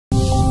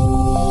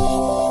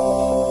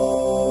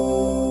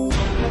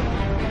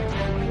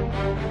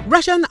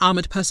Russian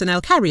armoured personnel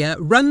carrier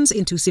runs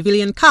into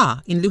civilian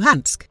car in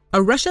Luhansk.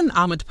 A Russian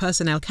armoured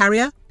personnel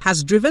carrier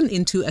has driven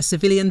into a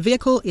civilian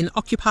vehicle in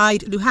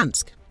occupied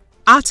Luhansk.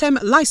 Artem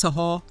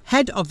Lysohor,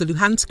 head of the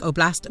Luhansk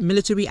Oblast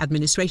Military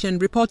Administration,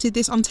 reported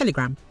this on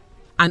Telegram.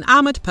 An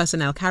armoured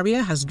personnel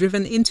carrier has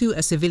driven into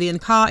a civilian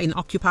car in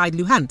occupied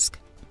Luhansk.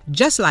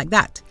 Just like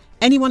that,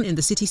 anyone in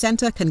the city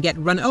centre can get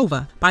run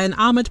over by an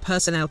armoured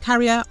personnel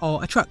carrier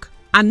or a truck,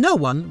 and no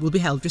one will be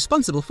held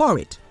responsible for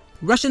it.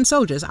 Russian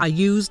soldiers are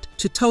used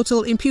to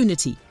total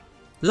impunity.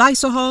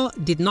 Lysohor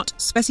did not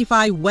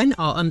specify when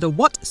or under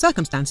what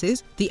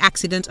circumstances the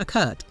accident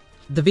occurred.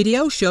 The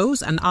video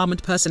shows an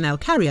armoured personnel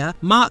carrier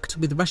marked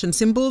with Russian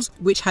symbols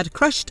which had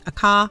crushed a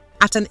car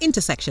at an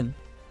intersection.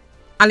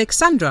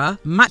 Oleksandra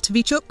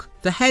Matviichuk,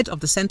 the head of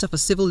the Center for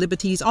Civil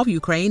Liberties of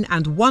Ukraine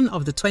and one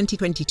of the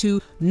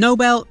 2022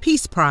 Nobel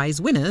Peace Prize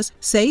winners,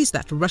 says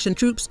that Russian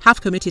troops have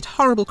committed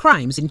horrible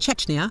crimes in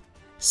Chechnya,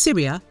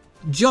 Syria,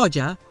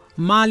 Georgia,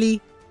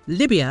 Mali,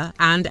 Libya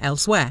and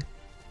elsewhere.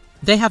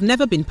 They have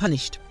never been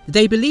punished.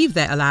 They believe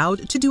they're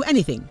allowed to do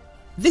anything.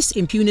 This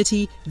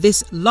impunity,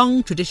 this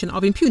long tradition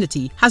of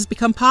impunity, has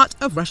become part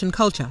of Russian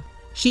culture,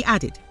 she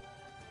added.